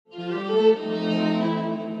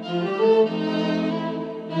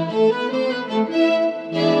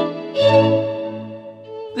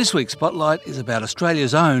This week's Spotlight is about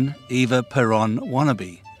Australia's own Eva Peron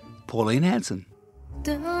wannabe, Pauline Hanson.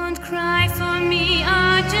 Don't cry for me,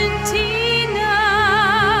 Argentina.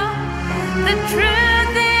 The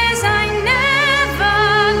truth is I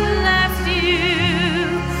never left you.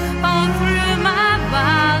 All through my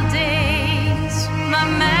wild days, my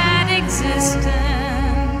mad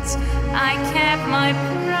existence, I kept my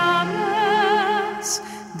promise.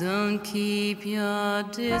 Don't keep your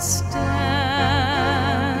distance.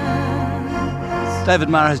 David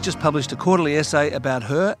Marr has just published a quarterly essay about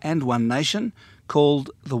her and One Nation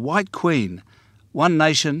called The White Queen, One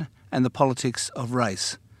Nation and the Politics of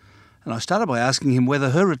Race. And I started by asking him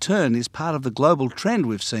whether her return is part of the global trend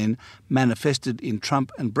we've seen manifested in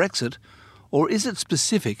Trump and Brexit, or is it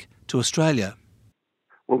specific to Australia?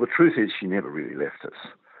 Well, the truth is she never really left us.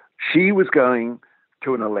 She was going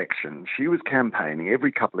to an election. She was campaigning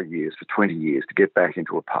every couple of years for 20 years to get back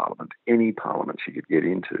into a parliament, any parliament she could get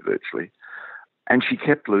into virtually. And she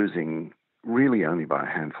kept losing really only by a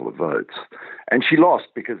handful of votes. And she lost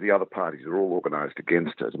because the other parties were all organised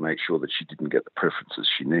against her to make sure that she didn't get the preferences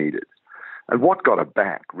she needed. And what got her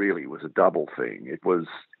back really was a double thing. It was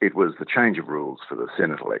the change of rules for the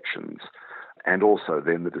Senate elections and also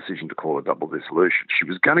then the decision to call a double dissolution. She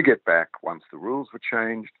was going to get back once the rules were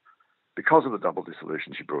changed. Because of the double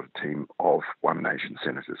dissolution, she brought a team of One Nation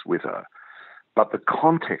senators with her. But the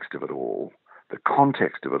context of it all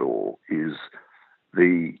is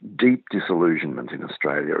the deep disillusionment in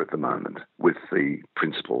Australia at the moment with the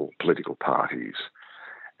principal political parties.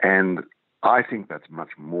 And I think that's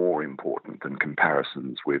much more important than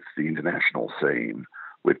comparisons with the international scene,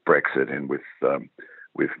 with Brexit and with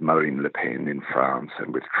Marine Le Pen in France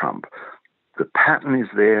and with Trump. The pattern is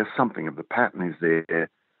there, something of the pattern is there,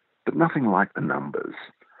 but nothing like the numbers.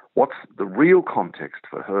 What's the real context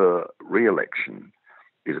for her re-election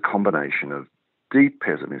is a combination of deep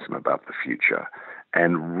pessimism about the future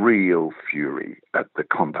and real fury at the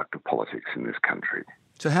conduct of politics in this country.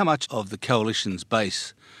 So how much of the coalition's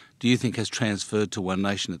base do you think has transferred to One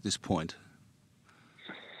Nation at this point?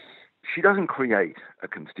 She doesn't create a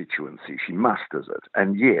constituency, she musters it.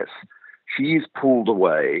 And yes, she's pulled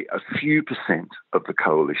away a few percent of the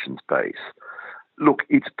coalition's base. Look,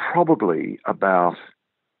 it's probably about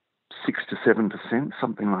 6 to 7%,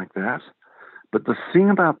 something like that. But the thing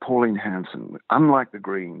about Pauline Hanson, unlike the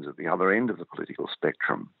Greens at the other end of the political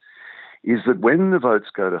spectrum, is that when the votes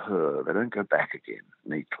go to her, they don't go back again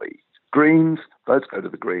neatly. Greens, votes go to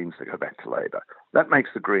the Greens, they go back to Labor. That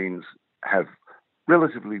makes the Greens have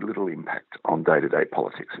relatively little impact on day-to-day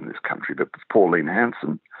politics in this country. But with Pauline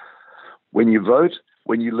Hanson, when you vote,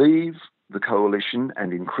 when you leave the coalition,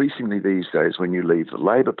 and increasingly these days when you leave the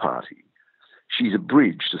Labor Party, she's a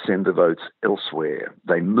bridge to send the votes elsewhere.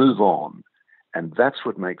 They move on. And that's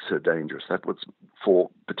what makes her dangerous. That was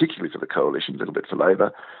particularly for the coalition, a little bit for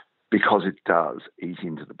Labor, because it does eat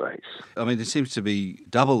into the base. I mean, there seems to be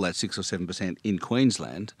double that 6 or 7% in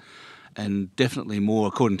Queensland, and definitely more,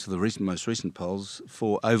 according to the most recent polls,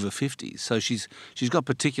 for over 50. So she's got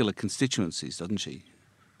particular constituencies, doesn't she?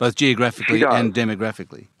 Both geographically and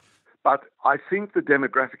demographically. But I think the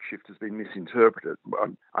demographic shift has been misinterpreted.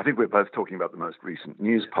 I think we're both talking about the most recent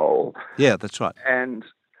news poll. Yeah, that's right. And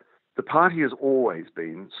the party has always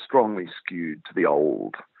been strongly skewed to the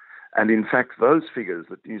old. And in fact, those figures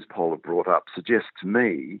that Newspoll have brought up suggest to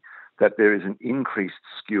me that there is an increased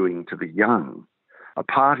skewing to the young. A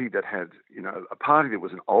party that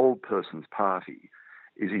was an old person's party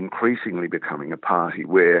is increasingly becoming a party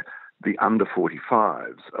where the under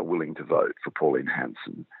 45s are willing to vote for Pauline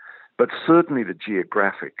Hanson. But certainly the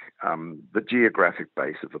geographic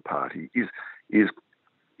base of the party is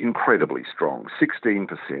incredibly strong, 16%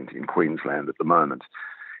 in Queensland at the moment.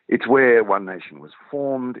 It's where One Nation was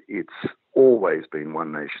formed. It's always been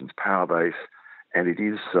One Nation's power base, and it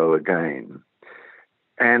is so again.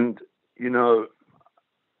 And,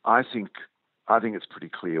 I think it's pretty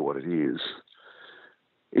clear what it is.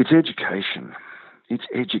 It's education. It's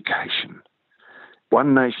education.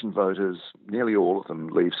 One Nation voters, nearly all of them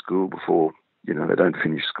leave school before, they don't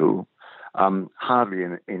finish school. Hardly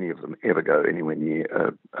any of them ever go anywhere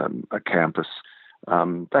near a campus.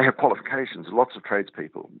 They have qualifications. Lots of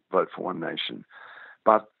tradespeople vote for One Nation.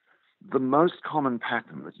 But the most common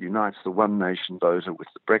pattern that unites the One Nation voter with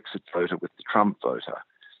the Brexit voter, with the Trump voter,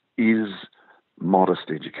 is modest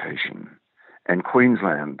education. And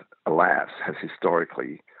Queensland, alas, has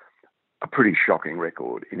historically a pretty shocking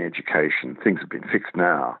record in education. Things have been fixed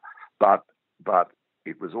now, but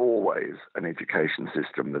it was always an education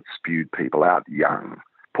system that spewed people out young.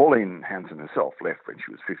 Pauline Hanson herself left when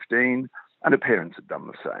she was 15, and her parents had done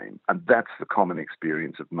the same. And that's the common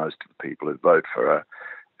experience of most of the people who vote for her.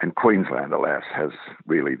 And Queensland, alas, has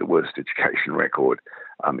really the worst education record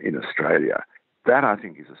in Australia. That, I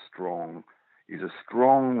think, is a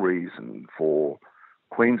strong reason for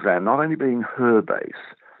Queensland not only being her base,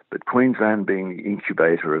 but Queensland being the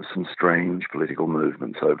incubator of some strange political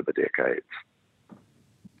movements over the decades.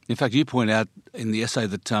 In fact, you point out in the essay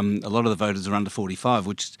that a lot of the voters are under 45,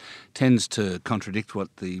 which tends to contradict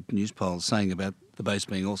what the news poll is saying about the base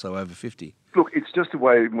being also over 50. Look, it's just a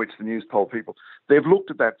way in which the news poll people, they've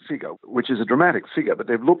looked at that figure, which is a dramatic figure, but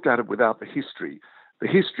they've looked at it without the history. The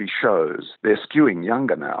history shows they're skewing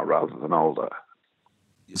younger now rather than older.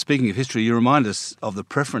 Speaking of history, you remind us of the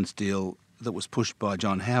preference deal that was pushed by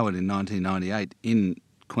John Howard in 1998 in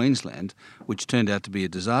Queensland, which turned out to be a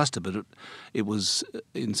disaster, but it was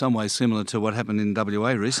in some ways similar to what happened in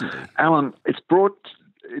WA recently. Alan,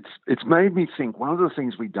 it's made me think one of the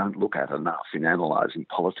things we don't look at enough in analysing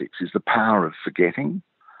politics is the power of forgetting.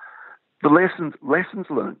 The lessons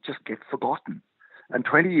learned just get forgotten. And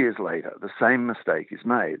 20 years later, the same mistake is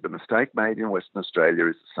made. The mistake made in Western Australia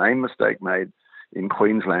is the same mistake made in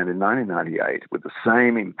Queensland in 1998 with the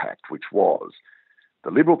same impact, which was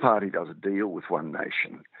the Liberal Party does a deal with One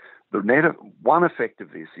Nation. One effect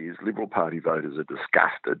of this is Liberal Party voters are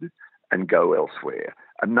disgusted and go elsewhere.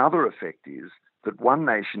 Another effect is that One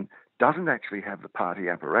Nation doesn't actually have the party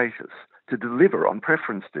apparatus to deliver on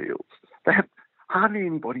preference deals. Hardly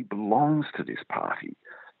anybody belongs to this party.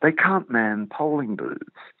 They can't man polling booths.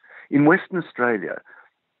 In Western Australia,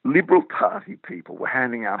 Liberal Party people were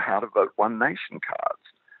handing out how to vote One Nation cards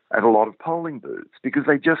at a lot of polling booths because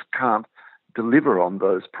they just can't deliver on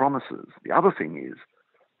those promises. The other thing is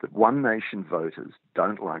that One Nation voters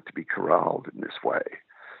don't like to be corralled in this way.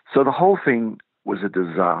 So the whole thing was a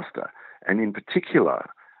disaster, and in particular,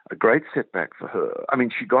 a great setback for her. I mean,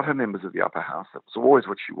 she got her members of the upper house. That was always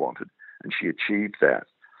what she wanted, and she achieved that.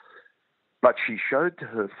 But she showed to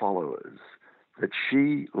her followers that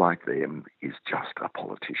she, like them, is just a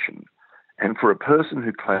politician. And for a person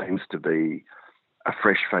who claims to be a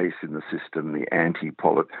fresh face in the system, the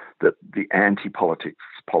anti-politics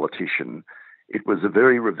politician, it was a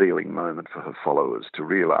very revealing moment for her followers to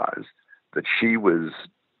realise that she was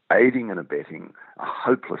aiding and abetting a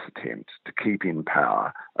hopeless attempt to keep in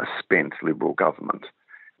power a spent Liberal government.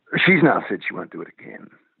 She's now said she won't do it again.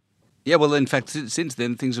 Yeah, well, in fact, since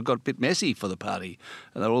then, things have got a bit messy for the party.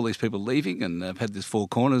 There are all these people leaving, and they've had this four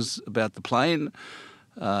corners about the plane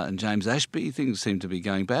and James Ashby. Things seem to be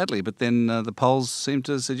going badly, but then the polls seem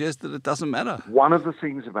to suggest that it doesn't matter. One of the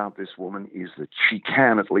things about this woman is that she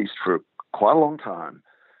can, at least for quite a long time,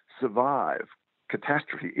 survive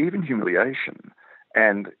catastrophe, even humiliation,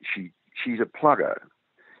 and she's a plugger.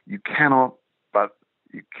 You cannot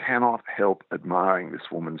help admiring this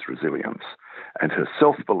woman's resilience and her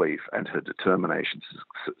self-belief and her determination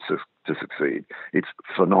to succeed. It's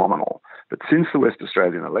phenomenal. But since the West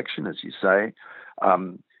Australian election, as you say,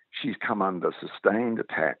 she's come under sustained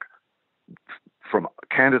attack from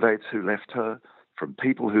candidates who left her, from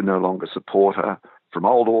people who no longer support her, from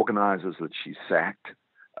old organisers that she sacked,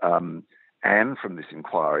 and from this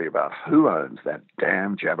inquiry about who owns that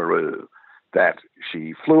damn Jabiru that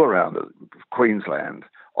she flew around Queensland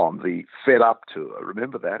on the Fed Up tour.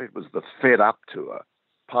 Remember that? It was the Fed Up tour,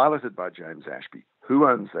 piloted by James Ashby. Who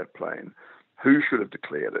owns that plane? Who should have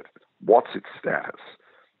declared it? What's its status?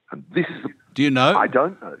 And this is Do you know? I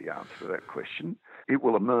don't know the answer to that question. It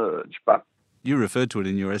will emerge, but... You referred to it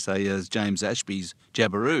in your essay as James Ashby's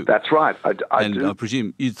Jabiru. That's right. I do. I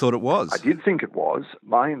presume you thought it was. I did think it was.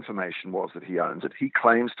 My information was that he owns it. He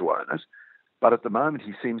claims to own it. But at the moment,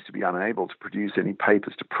 he seems to be unable to produce any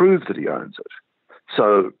papers to prove that he owns it.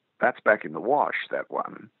 So that's back in the wash, that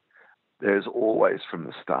one. There's always, from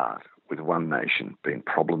the start, with One Nation, been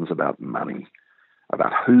problems about money,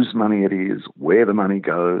 about whose money it is, where the money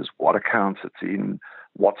goes, what accounts it's in,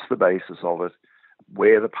 what's the basis of it,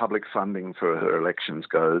 where the public funding for her elections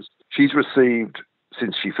goes. She's received,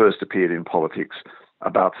 since she first appeared in politics,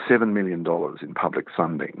 about $7 million in public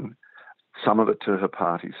funding. Some of it to her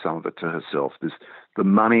party, some of it to herself. The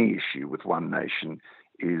money issue with One Nation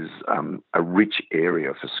is a rich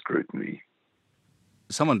area for scrutiny.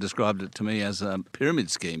 Someone described it to me as a pyramid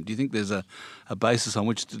scheme. Do you think there's a basis on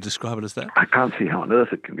which to describe it as that? I can't see how on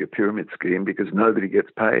earth it can be a pyramid scheme because nobody gets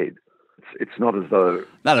paid. It's not as though...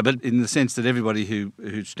 No, but in the sense that everybody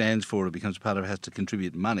who stands for it or becomes part of it has to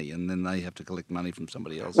contribute money and then they have to collect money from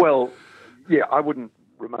somebody else. Well, yeah, I wouldn't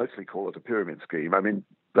remotely call it a pyramid scheme. I mean,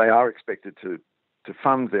 they are expected to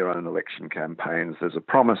fund their own election campaigns. There's a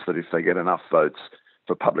promise that if they get enough votes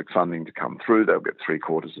for public funding to come through, they'll get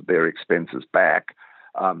 3/4 of their expenses back.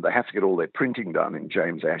 They have to get all their printing done in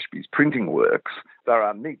James Ashby's printing works. There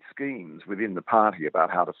are neat schemes within the party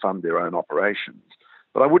about how to fund their own operations.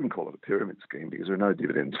 But I wouldn't call it a pyramid scheme because there are no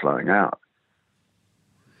dividends flowing out.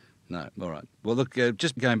 No, all right. Well, look,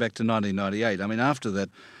 just going back to 1998, I mean, after that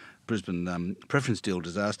Brisbane preference deal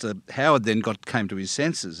disaster, Howard then came to his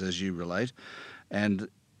senses, as you relate, and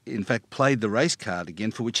in fact played the race card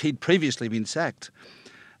again, for which he'd previously been sacked.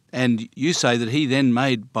 And you say that he then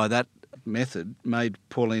by that method, made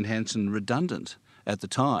Pauline Hanson redundant at the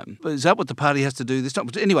time. But is that what the party has to do this time?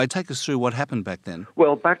 But anyway, take us through what happened back then.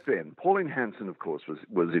 Well, back then, Pauline Hanson, of course,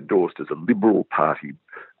 was endorsed as a Liberal Party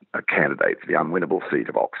candidate for the unwinnable seat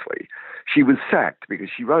of Oxley. She was sacked because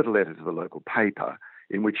she wrote a letter to the local paper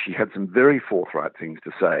in which she had some very forthright things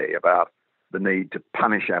to say about the need to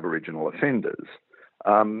punish Aboriginal offenders.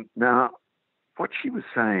 Now, what she was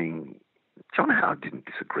saying, John Howard didn't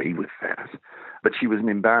disagree with that, but she was an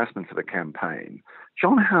embarrassment for the campaign.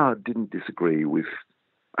 John Howard didn't disagree with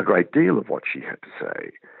a great deal of what she had to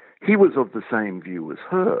say. He was of the same view as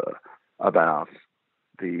her about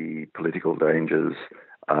the political dangers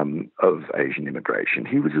of Asian immigration.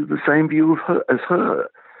 He was of the same view as her,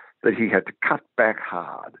 that he had to cut back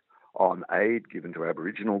hard on aid given to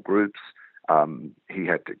Aboriginal groups. He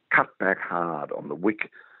had to cut back hard on the Wick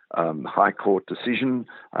High Court decision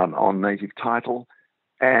on native title,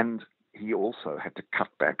 and he also had to cut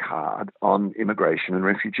back hard on immigration and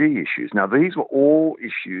refugee issues. Now, these were all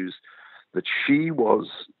issues that she was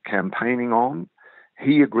campaigning on.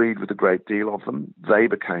 He agreed with a great deal of them. They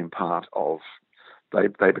became part of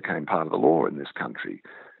the law in this country.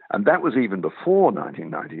 And that was even before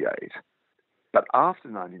 1998. But after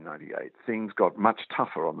 1998, things got much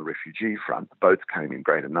tougher on the refugee front. The boats came in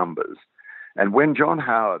greater numbers. And when John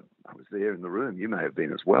Howard, I was there in the room, you may have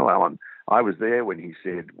been as well, Alan, I was there when he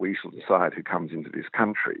said, "We shall decide who comes into this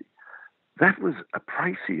country." That was a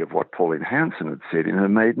précis of what Pauline Hanson had said in her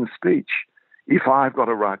maiden speech. If I've got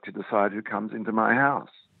a right to decide who comes into my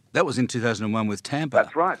house. That was in 2001 with Tampa.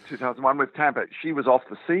 That's right, 2001 with Tampa. She was off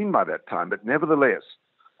the scene by that time, but nevertheless,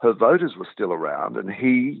 her voters were still around, and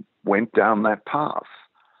he went down that path.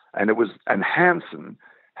 And Hanson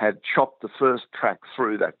had chopped the first track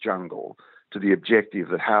through that jungle to the objective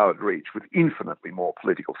that Howard reached with infinitely more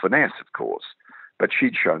political finesse, of course, but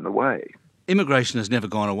she'd shown the way. Immigration has never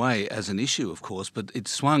gone away as an issue, of course, but it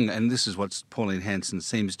swung, and this is what Pauline Hanson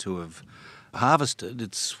seems to have harvested,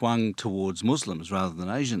 it's swung towards Muslims rather than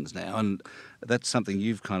Asians now, and that's something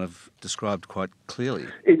you've kind of described quite clearly.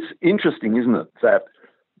 It's interesting, isn't it, that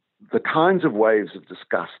the kinds of waves of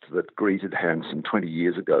disgust that greeted Hanson 20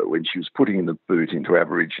 years ago when she was putting in the boot into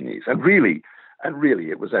Aborigines, and really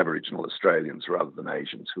it was Aboriginal Australians rather than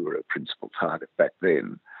Asians who were a principal target back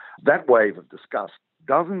then, that wave of disgust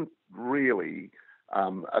doesn't really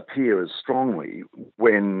appear as strongly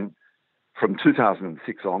when, from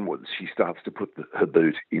 2006 onwards, she starts to put her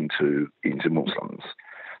boot into Muslims.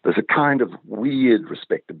 There's a kind of weird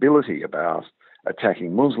respectability about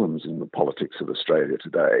attacking Muslims in the politics of Australia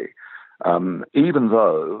today, even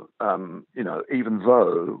though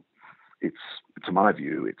it's, to my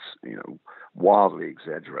view, it's wildly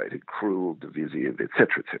exaggerated, cruel, divisive,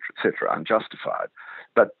 etc., unjustified.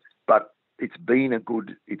 But it's been a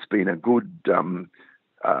good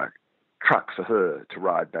truck for her to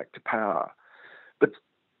ride back to power. But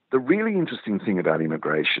the really interesting thing about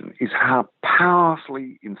immigration is how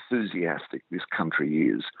powerfully enthusiastic this country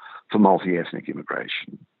is for multi-ethnic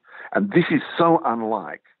immigration. And this is so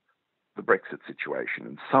unlike the Brexit situation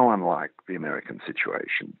and so unlike the American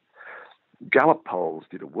situation. Gallup polls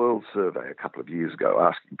did a world survey a couple of years ago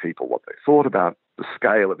asking people what they thought about the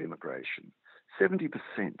scale of immigration. 70%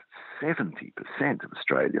 of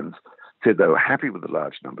Australians said they were happy with the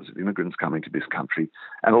large numbers of immigrants coming to this country,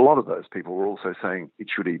 and a lot of those people were also saying it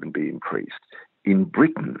should even be increased. In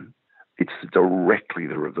Britain, it's directly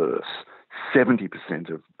the reverse. 70%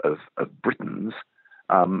 of Britons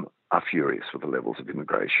are furious with the levels of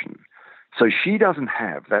immigration. So she doesn't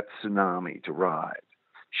have that tsunami to ride.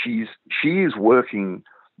 She is working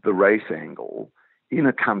the race angle in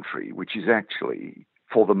a country which is actually,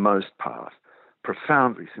 for the most part,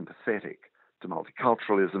 profoundly sympathetic to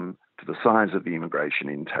multiculturalism, to the size of the immigration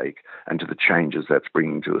intake, and to the changes that's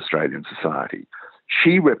bringing to Australian society.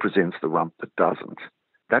 She represents the rump that doesn't.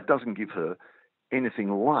 That doesn't give her anything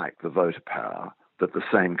like the voter power that the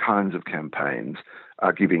same kinds of campaigns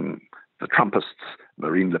are giving the Trumpists,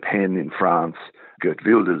 Marine Le Pen in France, Geert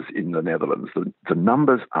Wilders in the Netherlands. The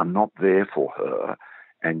numbers are not there for her,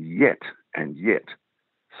 and yet,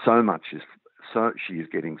 she is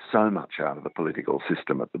getting so much out of the political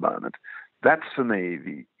system at the moment. That's, for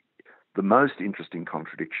me, the most interesting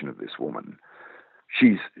contradiction of this woman.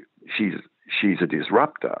 She's a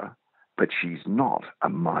disruptor, but she's not a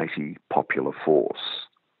mighty popular force.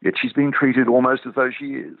 Yet she's being treated almost as though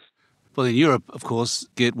she is. Well, in Europe, of course,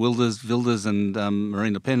 Geert Wilders and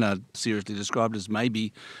Marine Le Pen are seriously described as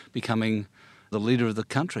maybe becoming the leader of the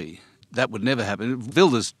country. That would never happen.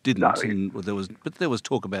 Wilders didn't, No. but there was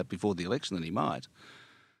talk about before the election that he might.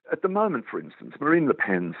 At the moment, for instance, Marine Le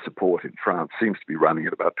Pen's support in France seems to be running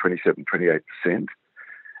at about 27, 28%,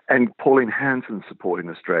 and Pauline Hanson's support in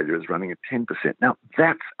Australia is running at 10%. Now,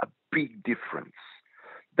 that's a big difference.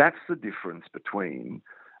 That's the difference between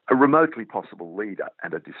a remotely possible leader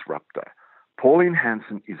and a disruptor. Pauline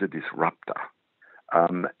Hanson is a disruptor.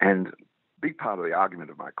 And a big part of the argument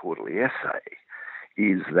of my quarterly essay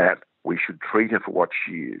is that we should treat her for what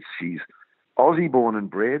she is. She's Aussie born and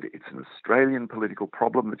bred. It's an Australian political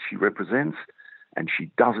problem that she represents, and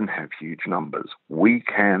she doesn't have huge numbers.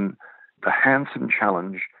 The Hanson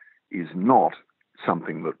challenge is not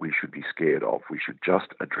something that we should be scared of. We should just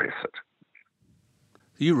address it.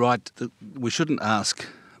 You're right that we shouldn't ask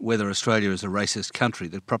whether Australia is a racist country.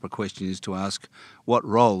 The proper question is to ask what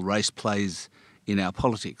role race plays in our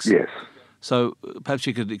politics. Yes. So perhaps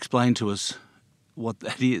you could explain to us what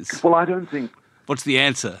that is. Well, I don't think... What's the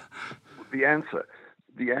answer? The answer,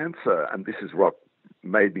 and this is what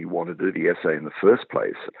made me want to do the essay in the first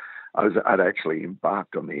place, I'd actually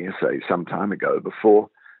embarked on the essay some time ago before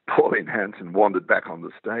Pauline Hanson wandered back on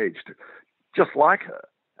the stage. Just like her,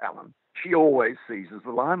 Alan, she always seizes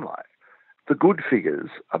the limelight. The good figures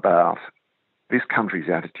about this country's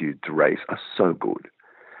attitude to race are so good,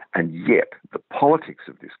 and yet the politics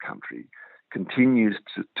of this country continues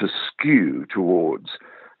to skew towards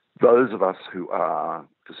those of us who are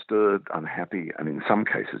disturbed, unhappy, and in some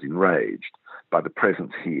cases enraged by the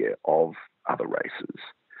presence here of other races.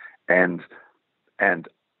 And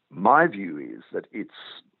my view is that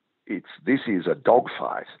this is a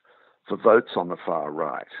dogfight for votes on the far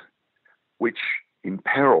right, which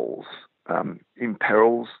imperils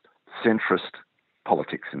centrist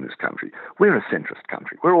politics in this country. We're a centrist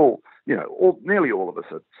country. We're all, nearly all of us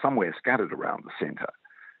are somewhere scattered around the centre.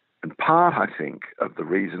 And part, I think, of the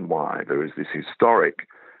reason why there is this historic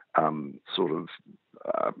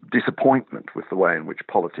disappointment with the way in which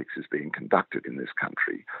politics is being conducted in this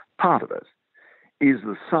country, part of it is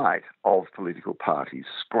the sight of political parties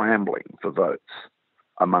scrambling for votes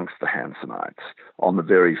amongst the Hansonites on the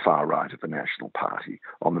very far right of the National Party,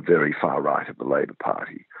 on the very far right of the Labor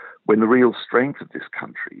Party, when the real strength of this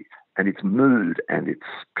country and its mood and its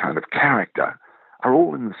kind of character are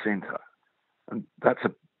all in the centre. And that's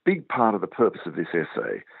a big part of the purpose of this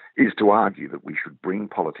essay, is to argue that we should bring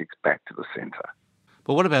politics back to the centre.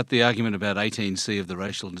 But what about the argument about 18C of the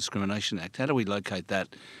Racial Discrimination Act? How do we locate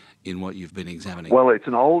that in what you've been examining? Well, it's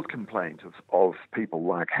an old complaint of people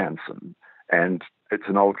like Hanson, and it's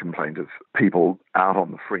an old complaint of people out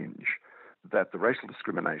on the fringe, that the Racial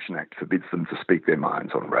Discrimination Act forbids them to speak their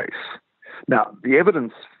minds on race. Now, the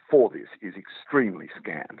evidence for this is extremely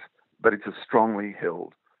scant, but it's a strongly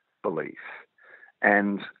held belief.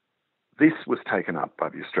 And this was taken up by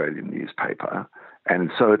the Australian newspaper,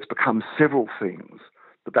 and so it's become several things.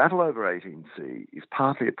 The battle over 18C is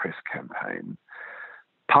partly a press campaign.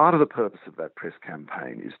 Part of the purpose of that press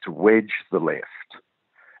campaign is to wedge the left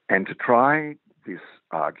and to try this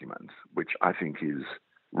argument, which I think is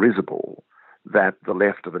risible, that the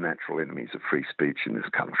left are the natural enemies of free speech in this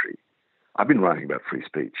country. I've been writing about free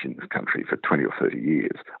speech in this country for 20 or 30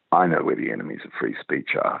 years. I know where the enemies of free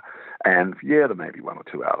speech are. And yeah, there may be one or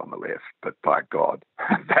two out on the left, but by God,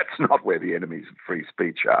 that's not where the enemies of free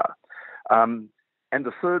speech are. And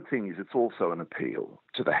the third thing is it's also an appeal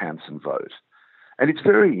to the Hanson vote. And it's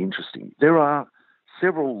very interesting. There are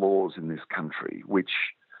several laws in this country which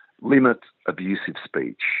limit abusive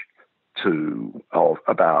speech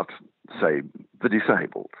about, say, the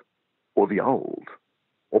disabled or the old,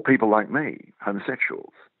 or people like me,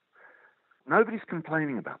 homosexuals. Nobody's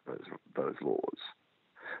complaining about those laws.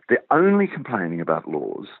 They're only complaining about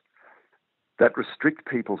laws that restrict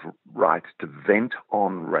people's right to vent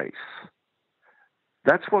on race.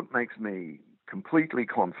 That's what makes me completely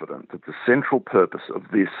confident that the central purpose of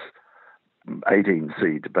this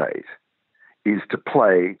 18C debate is to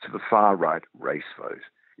play to the far-right race vote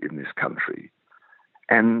in this country.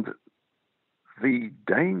 And the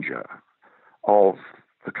danger of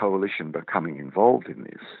the coalition becoming involved in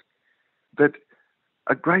this, that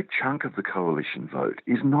a great chunk of the coalition vote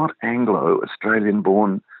is not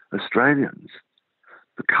Anglo-Australian-born Australians.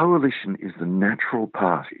 The coalition is the natural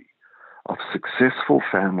party of successful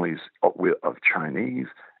families of Chinese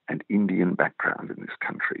and Indian background in this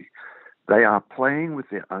country. They are playing with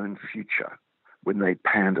their own future when they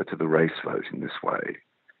pander to the race vote in this way.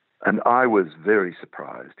 And I was very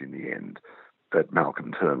surprised in the end that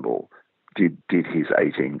Malcolm Turnbull did his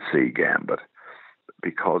 18C gambit,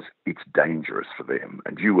 because it's dangerous for them.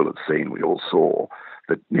 And you will have seen, we all saw,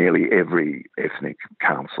 that nearly every ethnic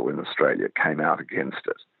council in Australia came out against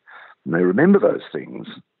it. And they remember those things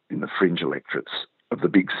in the fringe electorates of the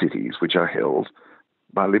big cities, which are held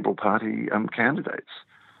by Liberal Party candidates.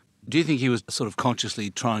 Do you think he was sort of consciously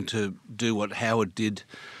trying to do what Howard did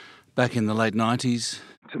back in the late 90s?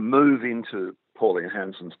 To move into Pauline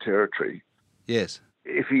Hanson's territory? Yes.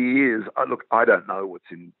 If he is, look, I don't know what's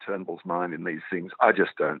in Turnbull's mind in these things. I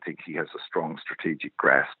just don't think he has a strong strategic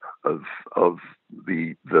grasp of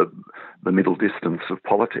the middle distance of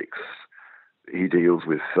politics. He deals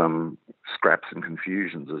with scraps and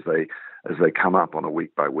confusions as they come up on a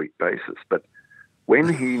week by week basis. But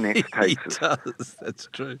when he next takes that's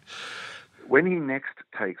true. When he next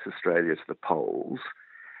takes Australia to the polls,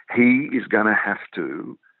 he is going to have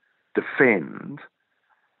to defend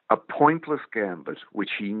a pointless gambit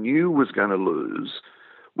which he knew was going to lose,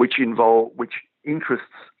 which interests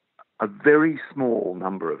a very small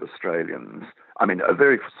number of Australians. I mean, a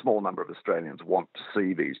very small number of Australians want to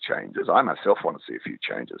see these changes. I myself want to see a few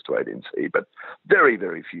changes to 18C, but very,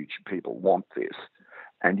 very few people want this.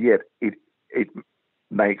 And yet it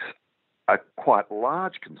makes a quite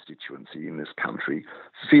large constituency in this country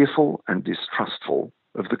fearful and distrustful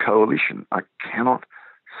of the coalition. I cannot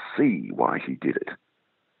see why he did it.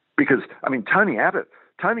 Because, I mean, Tony Abbott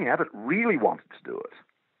really wanted to do it.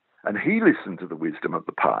 And he listened to the wisdom of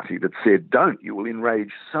the party that said, don't, you will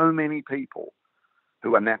enrage so many people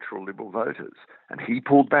who are natural Liberal voters. And he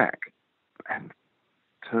pulled back, and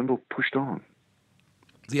Turnbull pushed on.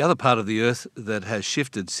 The other part of the earth that has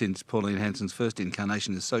shifted since Pauline Hanson's first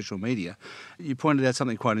incarnation is social media. You pointed out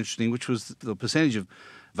something quite interesting, which was the percentage of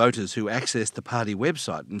voters who access the party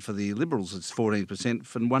website. And for the Liberals, it's 14%.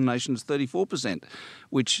 For One Nation, it's 34%,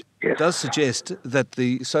 which does suggest that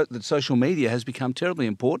that social media has become terribly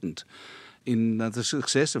important in the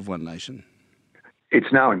success of One Nation.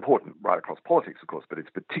 It's now important right across politics, of course, but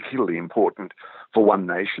it's particularly important for One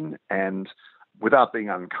Nation. And without being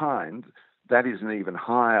unkind, that is an even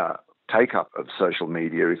higher take-up of social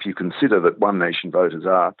media if you consider that One Nation voters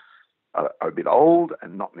are a bit old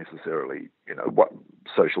and not necessarily,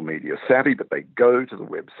 social media savvy, but they go to the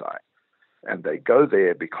website, and they go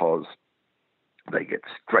there because they get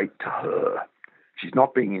straight to her. She's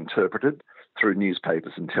not being interpreted through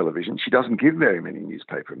newspapers and television. She doesn't give very many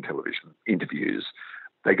newspaper and television interviews.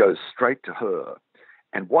 They go straight to her.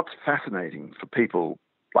 And what's fascinating for people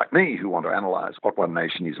like me who want to analyse what One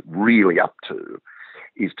Nation is really up to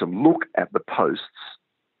is to look at the posts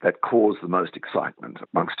that cause the most excitement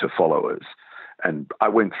amongst her followers. And I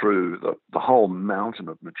went through the whole mountain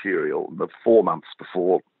of material the 4 months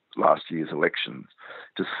before last year's elections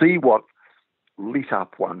to see what lit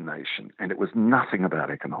up One Nation, and it was nothing about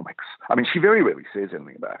economics. I mean, she very rarely says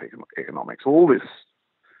anything about economics. All this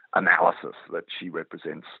analysis that she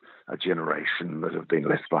represents a generation that have been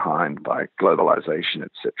left behind by globalization,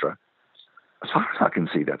 etc. As far as I can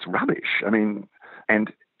see, that's rubbish. I mean,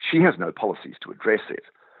 and she has no policies to address it.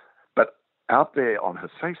 But out there on her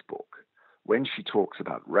Facebook, when she talks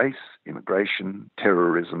about race, immigration,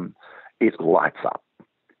 terrorism, it lights up.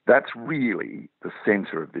 That's really the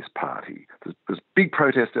centre of this party. There's a big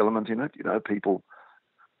protest element in it. People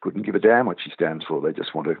couldn't give a damn what she stands for. They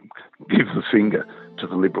just want to give the finger to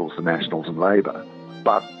the Liberals, the Nationals and Labor.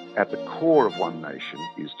 But at the core of One Nation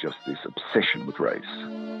is just this obsession with race.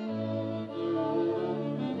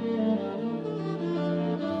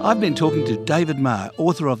 I've been talking to David Marr,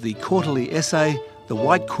 author of the quarterly essay, The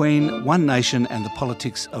White Queen, One Nation and the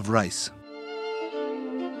Politics of Race.